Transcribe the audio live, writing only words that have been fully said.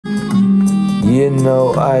You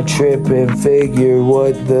know I trip and figure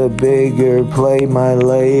what the bigger play, my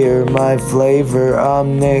layer, my flavor.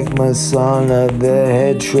 I'm Nick Masana, the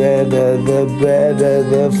head shredder, the better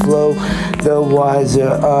the flow, the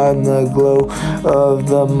wiser on the glow of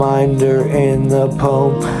the minder in the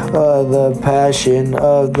poem, the passion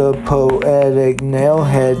of the poetic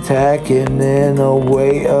nailhead tacking in a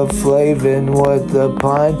way of flavin' what the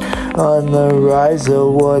pine on the rise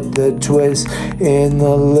of what the twist in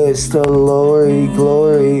the list of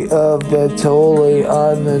glory of the tolly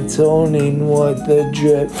on the toning what the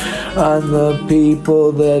drip on the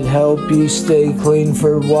people that help you stay clean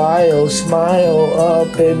for a while. Smile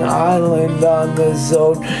up an island on the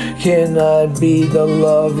zone cannot be the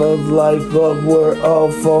love of life, but we're all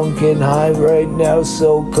funkin' high right now,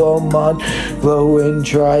 so come on, glow and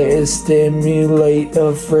try to stimulate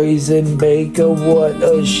a phrase and bake a what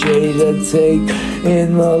a shade to take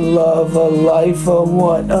in the love of life, a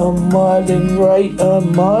what a mud and right a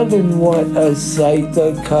mud and what a sight,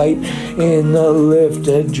 the kite in the lift,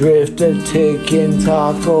 a drift, a tick and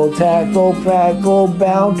tackle packle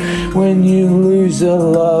bound. When you lose a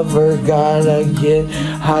lover, gotta get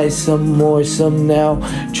high some more, some now,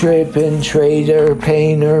 trippin' trader,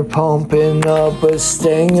 painter, pumping up a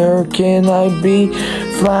stinger. Can I be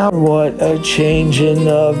flower? What a changing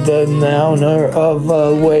of the nouner of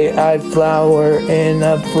a way I flower in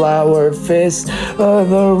a flower fist of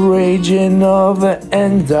the raging of an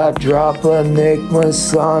end. I drop a Nick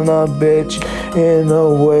Masana bitch in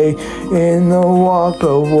a way, in the walk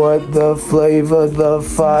of what the flavor, the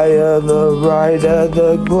fire, the rider,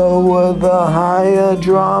 the glow of the higher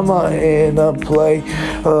drama in a play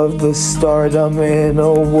of the stardom in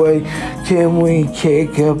a way. Can we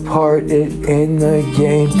kick apart it in the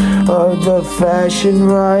game of the fashion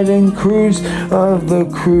riding cruise of the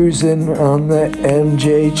cruising on the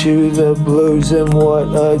MJ to the blues and what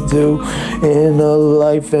I do in a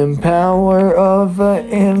life and power of a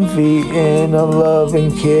envy in a love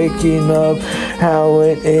and kicking up how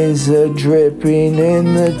it is a dripping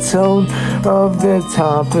in the tone of the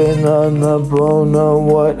topping on the bone of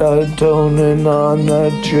what a toning on the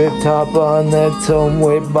drip top on the tone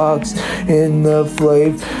with box in the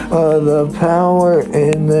flavor of the power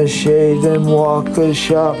in the shade and walk the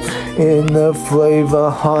shop in the flavor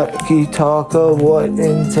hotkey talk of what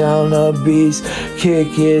in town of bees kick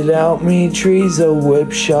it out me trees a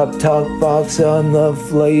whip shop talk box on the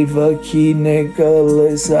flavor key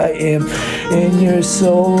Nicholas. I am in your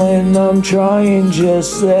soul and I'm trying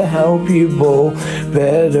just to help you bowl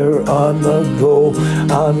better on the goal.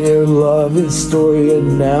 I'm your loving story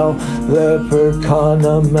and now Leprechaun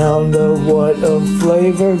amount of what a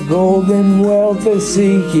flavor golden wealth is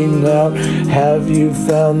seeking out. Have you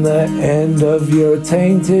found the end of your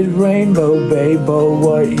tainted rainbow, babe-o?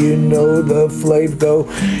 What you know the flavor go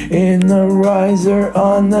in the riser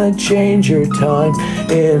on the changer time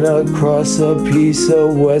in across a piece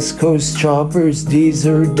of West Coast choppers, these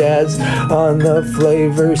are dads on the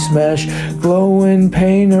flavor smash, glowing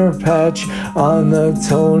painter patch on the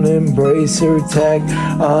tone embracer tag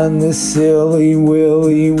on the silly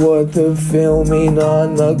willy, what the filming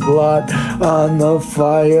on the glot on the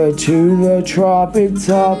fire to the tropic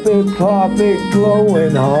topic pop it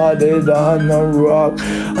glowing hearted on the rock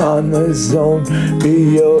on the zone.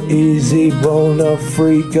 Be your easy bone, a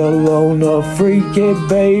freak alone, a freak it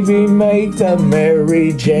baby, make the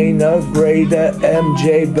Mary Jane a greater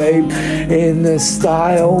MJ babe in the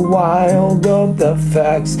style wild of the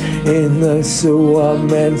facts in the sewer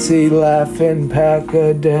Mency laughing pack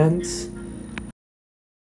a dance.